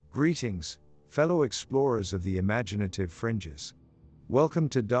Greetings, fellow explorers of the imaginative fringes. Welcome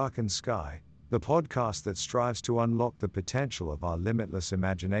to Darkened Sky, the podcast that strives to unlock the potential of our limitless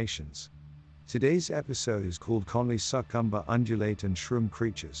imaginations. Today's episode is called Conley Succomba Undulate and Schroom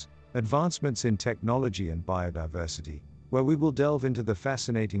Creatures, Advancements in Technology and Biodiversity, where we will delve into the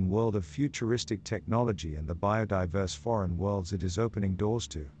fascinating world of futuristic technology and the biodiverse foreign worlds it is opening doors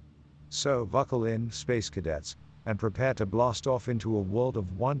to. So, buckle in, space cadets, and prepare to blast off into a world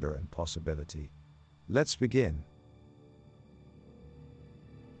of wonder and possibility. Let's begin.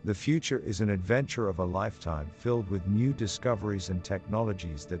 The future is an adventure of a lifetime filled with new discoveries and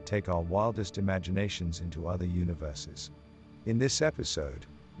technologies that take our wildest imaginations into other universes. In this episode,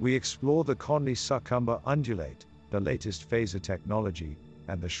 we explore the Conley Succomba Undulate, the latest phaser technology,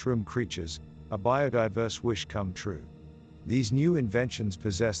 and the Schroom Creatures, a biodiverse wish come true. These new inventions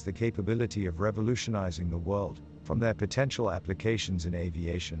possess the capability of revolutionizing the world, from their potential applications in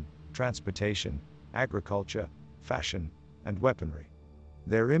aviation, transportation, agriculture, fashion, and weaponry.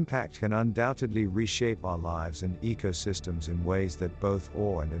 Their impact can undoubtedly reshape our lives and ecosystems in ways that both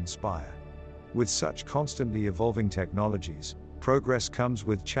awe and inspire. With such constantly evolving technologies, progress comes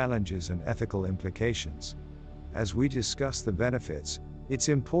with challenges and ethical implications. As we discuss the benefits, it's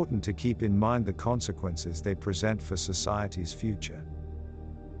important to keep in mind the consequences they present for society's future.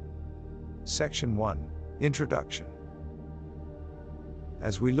 Section 1. Introduction.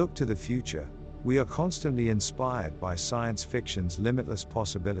 As we look to the future, we are constantly inspired by science fiction's limitless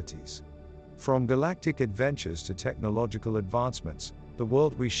possibilities. From galactic adventures to technological advancements, the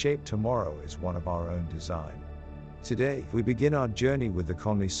world we shape tomorrow is one of our own design. Today, we begin our journey with the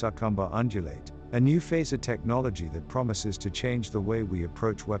Conley Succomba Undulate, a new phaser technology that promises to change the way we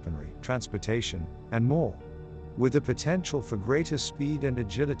approach weaponry, transportation, and more. With the potential for greater speed and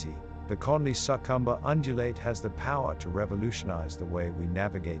agility, the Conley Succomba Undulate has the power to revolutionize the way we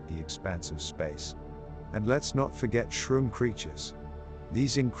navigate the expanse of space. And let's not forget Schroom Creatures.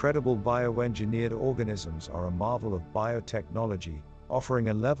 These incredible bioengineered organisms are a marvel of biotechnology, offering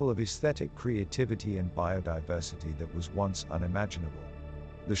a level of aesthetic creativity and biodiversity that was once unimaginable.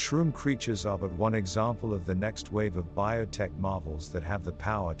 The Schroom Creatures are but one example of the next wave of biotech marvels that have the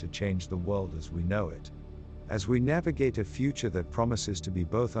power to change the world as we know it. As we navigate a future that promises to be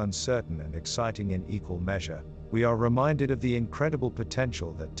both uncertain and exciting in equal measure, we are reminded of the incredible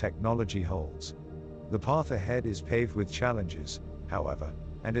potential that technology holds. The path ahead is paved with challenges, however,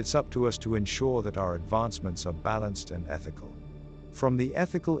 and it's up to us to ensure that our advancements are balanced and ethical. From the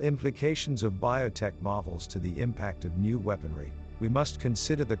ethical implications of biotech marvels to the impact of new weaponry, we must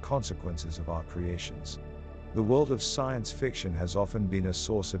consider the consequences of our creations. The world of science fiction has often been a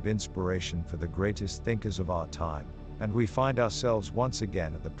source of inspiration for the greatest thinkers of our time, and we find ourselves once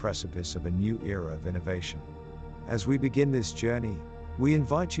again at the precipice of a new era of innovation. As we begin this journey, we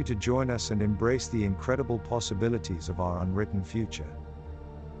invite you to join us and embrace the incredible possibilities of our unwritten future.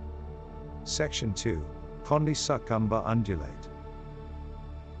 Section 2. Conley Succomba Undulate.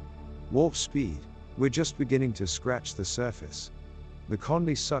 Warp speed. We're just beginning to scratch the surface. The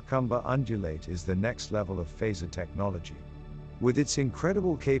Conley Succomba Undulate is the next level of phaser technology. With its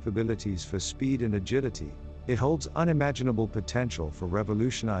incredible capabilities for speed and agility, it holds unimaginable potential for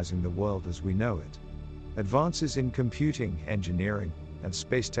revolutionizing the world as we know it. Advances in computing, engineering, and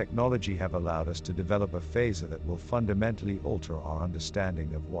space technology have allowed us to develop a phaser that will fundamentally alter our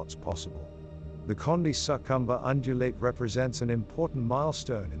understanding of what's possible. The Conley Succomba Undulate represents an important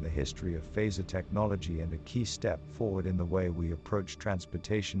milestone in the history of phaser technology and a key step forward in the way we approach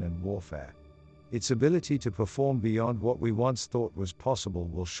transportation and warfare. Its ability to perform beyond what we once thought was possible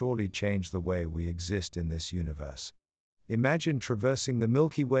will surely change the way we exist in this universe. Imagine traversing the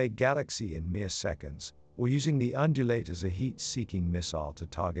Milky Way galaxy in mere seconds, or using the Undulate as a heat-seeking missile to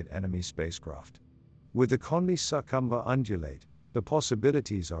target enemy spacecraft. With the Conley Succomba Undulate, the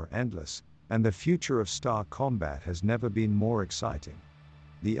possibilities are endless, and the future of star combat has never been more exciting.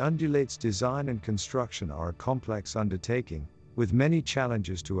 The Undulate's design and construction are a complex undertaking, with many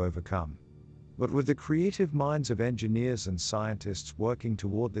challenges to overcome. But with the creative minds of engineers and scientists working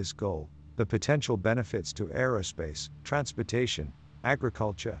toward this goal, the potential benefits to aerospace, transportation,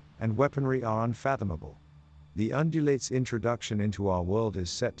 agriculture, and weaponry are unfathomable. The Undulate's introduction into our world is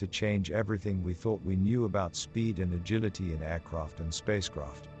set to change everything we thought we knew about speed and agility in aircraft and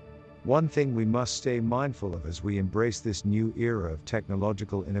spacecraft. One thing we must stay mindful of as we embrace this new era of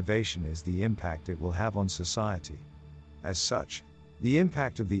technological innovation is the impact it will have on society. As such, the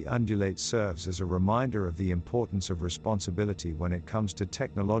impact of the Undulate serves as a reminder of the importance of responsibility when it comes to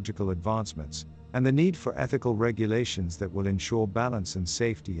technological advancements, and the need for ethical regulations that will ensure balance and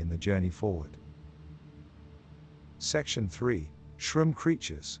safety in the journey forward. Section 3. Schroom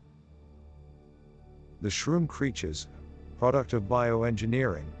Creatures. The Schroom Creatures, product of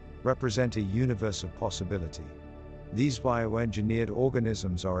bioengineering, represent a universe of possibility. These bioengineered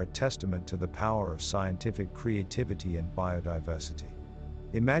organisms are a testament to the power of scientific creativity and biodiversity.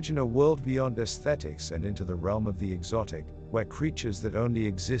 Imagine a world beyond aesthetics and into the realm of the exotic, where creatures that only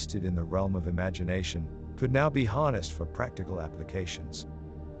existed in the realm of imagination could now be harnessed for practical applications.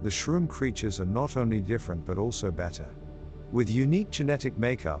 The Schroom Creatures are not only different but also better. With unique genetic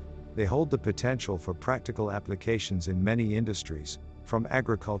makeup, they hold the potential for practical applications in many industries, from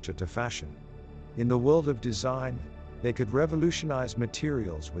agriculture to fashion. In the world of design, they could revolutionize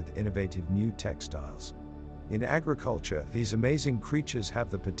materials with innovative new textiles. In agriculture, these amazing creatures have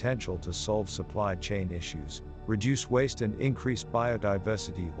the potential to solve supply chain issues, reduce waste and increase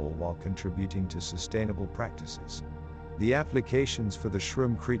biodiversity, all while contributing to sustainable practices. The applications for the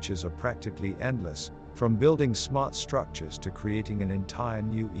Schroom Creatures are practically endless, from building smart structures to creating an entire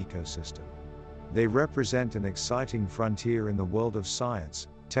new ecosystem. They represent an exciting frontier in the world of science,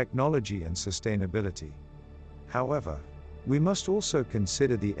 technology and sustainability. However, we must also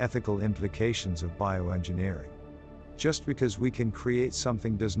consider the ethical implications of bioengineering. Just because we can create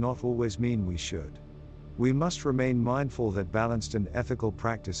something does not always mean we should. We must remain mindful that balanced and ethical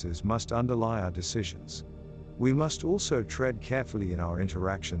practices must underlie our decisions. We must also tread carefully in our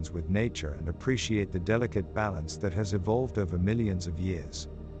interactions with nature and appreciate the delicate balance that has evolved over millions of years.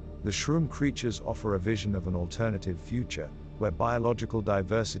 The Schroom Creatures offer a vision of an alternative future, where biological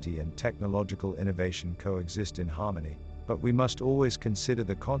diversity and technological innovation coexist in harmony, but we must always consider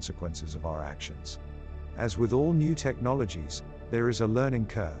the consequences of our actions. As with all new technologies, there is a learning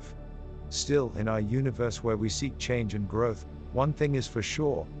curve. Still, in our universe where we seek change and growth, one thing is for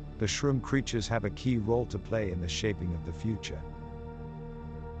sure: the Schroom Creatures have a key role to play in the shaping of the future.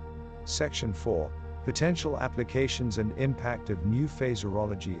 Section 4: Potential applications and impact of new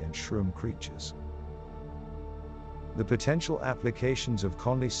phaserology and Schroom Creatures. The potential applications of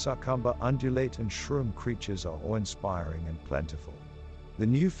Conley Succomba Undulate and Schroom Creatures are awe-inspiring and plentiful. The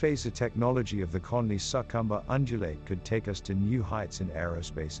new phaser technology of the Conley Succomba Undulate could take us to new heights in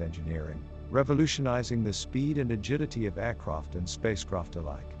aerospace engineering, revolutionizing the speed and agility of aircraft and spacecraft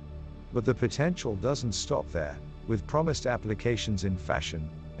alike. But the potential doesn't stop there, with promised applications in fashion,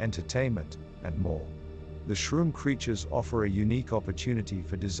 entertainment, and more. The Schroom Creatures offer a unique opportunity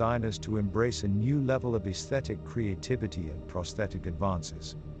for designers to embrace a new level of aesthetic creativity and prosthetic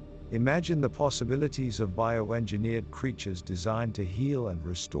advances. Imagine the possibilities of bioengineered creatures designed to heal and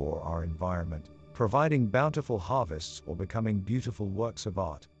restore our environment, providing bountiful harvests or becoming beautiful works of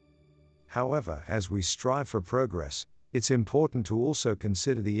art. However, as we strive for progress, it's important to also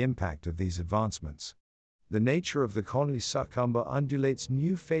consider the impact of these advancements. The nature of the Conley Succomba Undulate's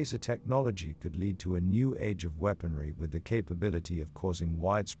new phaser technology could lead to a new age of weaponry with the capability of causing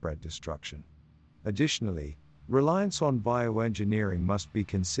widespread destruction. Additionally, reliance on bioengineering must be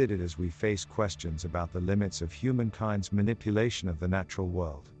considered as we face questions about the limits of humankind's manipulation of the natural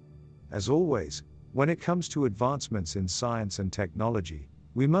world. As always, when it comes to advancements in science and technology,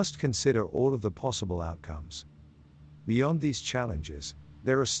 we must consider all of the possible outcomes. Beyond these challenges,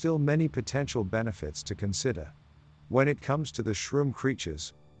 there are still many potential benefits to consider. When it comes to the Schroom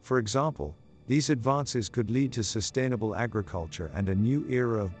Creatures, for example, these advances could lead to sustainable agriculture and a new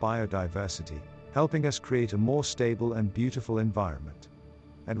era of biodiversity, helping us create a more stable and beautiful environment.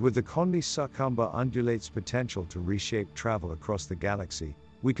 And with the Conley Succomba Undulate's potential to reshape travel across the galaxy,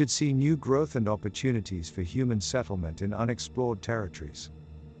 we could see new growth and opportunities for human settlement in unexplored territories.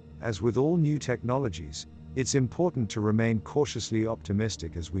 As with all new technologies, it's important to remain cautiously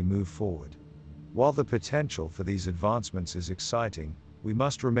optimistic as we move forward. While the potential for these advancements is exciting, we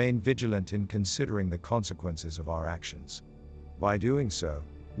must remain vigilant in considering the consequences of our actions. By doing so,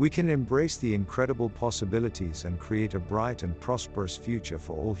 we can embrace the incredible possibilities and create a bright and prosperous future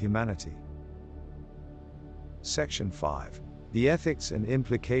for all humanity. Section 5: The ethics and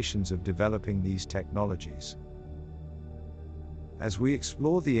implications of developing these technologies. As we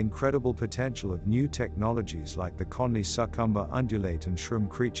explore the incredible potential of new technologies like the Conley Succomba Undulate and Schroom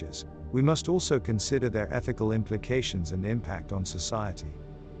Creatures, we must also consider their ethical implications and impact on society.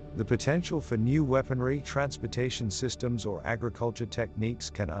 The potential for new weaponry, transportation systems, or agriculture techniques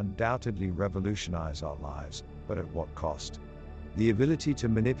can undoubtedly revolutionize our lives, but at what cost? The ability to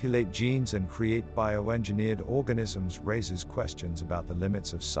manipulate genes and create bioengineered organisms raises questions about the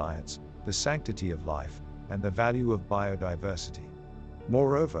limits of science, the sanctity of life, and the value of biodiversity.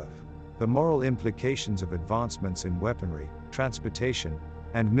 Moreover, the moral implications of advancements in weaponry, transportation,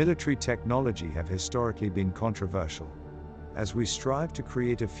 and military technology have historically been controversial. As we strive to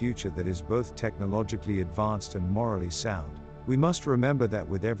create a future that is both technologically advanced and morally sound, we must remember that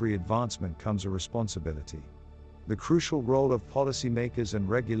with every advancement comes a responsibility. The crucial role of policymakers and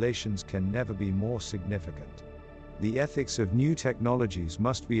regulations can never be more significant. The ethics of new technologies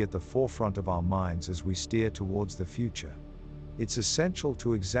must be at the forefront of our minds as we steer towards the future. It's essential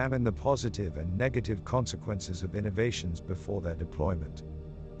to examine the positive and negative consequences of innovations before their deployment.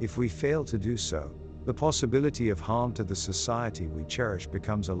 If we fail to do so, the possibility of harm to the society we cherish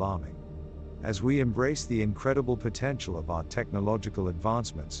becomes alarming. As we embrace the incredible potential of our technological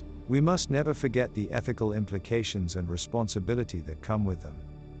advancements, we must never forget the ethical implications and responsibility that come with them.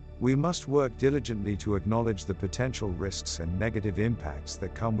 We must work diligently to acknowledge the potential risks and negative impacts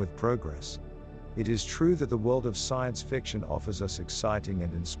that come with progress. It is true that the world of science fiction offers us exciting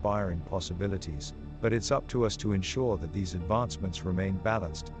and inspiring possibilities, but it's up to us to ensure that these advancements remain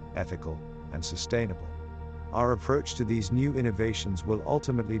balanced, ethical, and sustainable. Our approach to these new innovations will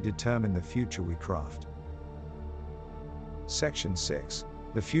ultimately determine the future we craft. Section 6.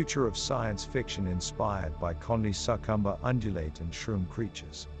 The Future of Science Fiction inspired by Conley Succomba Undulate and Schroom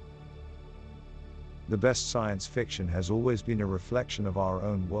Creatures. The best science fiction has always been a reflection of our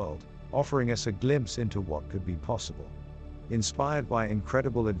own world, offering us a glimpse into what could be possible. Inspired by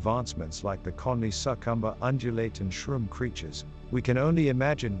incredible advancements like the Conley Succomba Undulate and Schroom Creatures, we can only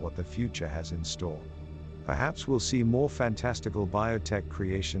imagine what the future has in store. Perhaps we'll see more fantastical biotech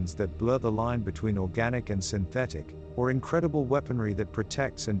creations that blur the line between organic and synthetic, or incredible weaponry that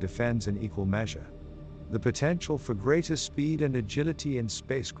protects and defends in equal measure. The potential for greater speed and agility in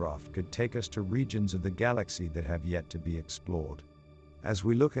spacecraft could take us to regions of the galaxy that have yet to be explored. As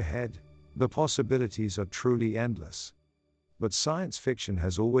we look ahead, the possibilities are truly endless. But science fiction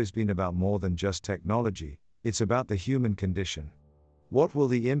has always been about more than just technology, it's about the human condition. What will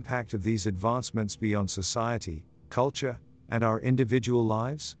the impact of these advancements be on society, culture, and our individual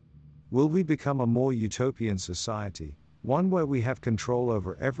lives? Will we become a more utopian society, one where we have control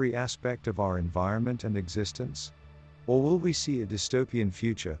over every aspect of our environment and existence? Or will we see a dystopian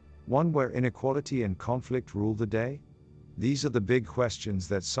future, one where inequality and conflict rule the day? These are the big questions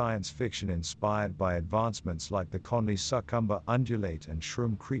that science fiction inspired by advancements like the Conley Succomba Undulate and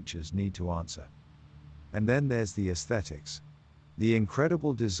Schroom Creatures need to answer. And then there's the aesthetics. The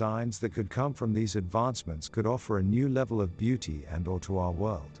incredible designs that could come from these advancements could offer a new level of beauty and/or to our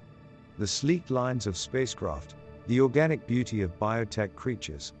world. The sleek lines of spacecraft, the organic beauty of biotech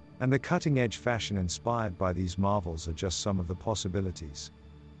creatures, and the cutting-edge fashion inspired by these marvels are just some of the possibilities.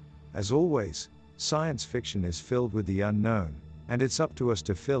 As always, science fiction is filled with the unknown, and it's up to us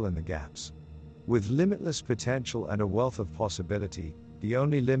to fill in the gaps. With limitless potential and a wealth of possibility, the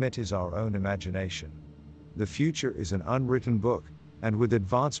only limit is our own imagination. The future is an unwritten book, and with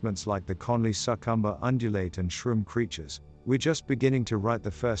advancements like the Conley Succomba Undulate and Schroom Creatures, we're just beginning to write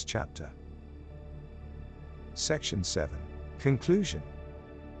the first chapter. Section 7. Conclusion.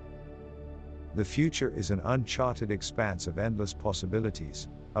 The future is an uncharted expanse of endless possibilities,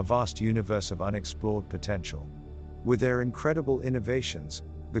 a vast universe of unexplored potential. With their incredible innovations,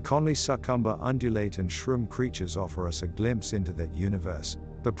 the Conley Succomba Undulate and Schroom Creatures offer us a glimpse into that universe,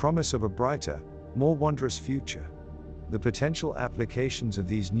 the promise of a brighter, more wondrous future. The potential applications of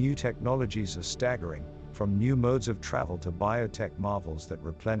these new technologies are staggering, from new modes of travel to biotech marvels that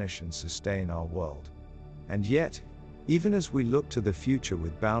replenish and sustain our world. And yet, even as we look to the future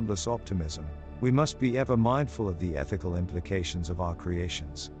with boundless optimism, we must be ever mindful of the ethical implications of our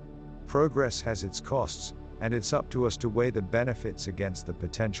creations. Progress has its costs, and it's up to us to weigh the benefits against the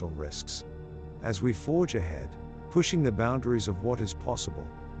potential risks. As we forge ahead, pushing the boundaries of what is possible,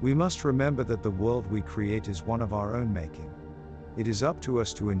 we must remember that the world we create is one of our own making. It is up to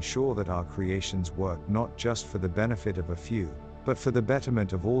us to ensure that our creations work not just for the benefit of a few, but for the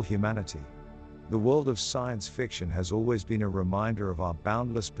betterment of all humanity. The world of science fiction has always been a reminder of our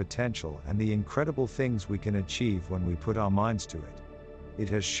boundless potential and the incredible things we can achieve when we put our minds to it. It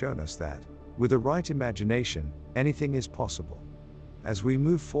has shown us that, with the right imagination, anything is possible. As we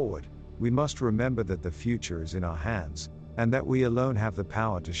move forward, we must remember that the future is in our hands, and that we alone have the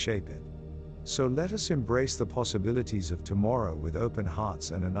power to shape it. So let us embrace the possibilities of tomorrow with open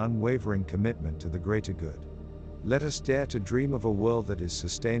hearts and an unwavering commitment to the greater good. Let us dare to dream of a world that is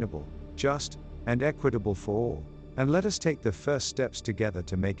sustainable, just, and equitable for all, and let us take the first steps together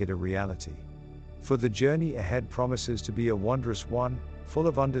to make it a reality. For the journey ahead promises to be a wondrous one, full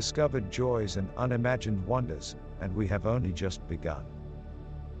of undiscovered joys and unimagined wonders, and we have only just begun.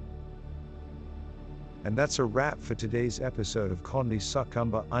 And that's a wrap for today's episode of Conley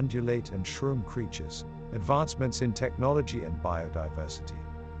Succomba Undulate and Schroom Creatures, Advancements in Technology and Biodiversity.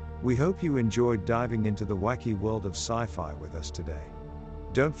 We hope you enjoyed diving into the wacky world of sci-fi with us today.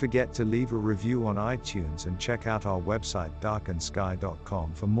 Don't forget to leave a review on iTunes and check out our website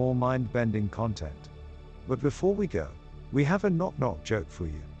darkandsky.com for more mind-bending content. But before we go, we have a knock-knock joke for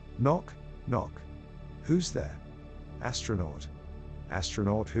you. Knock, knock. Who's there? Astronaut.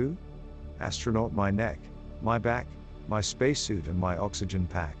 Astronaut who? Astronaut my neck, my back, my spacesuit and my oxygen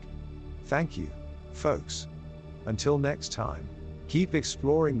pack. Thank you, folks. Until next time, keep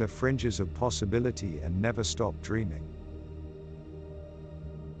exploring the fringes of possibility and never stop dreaming.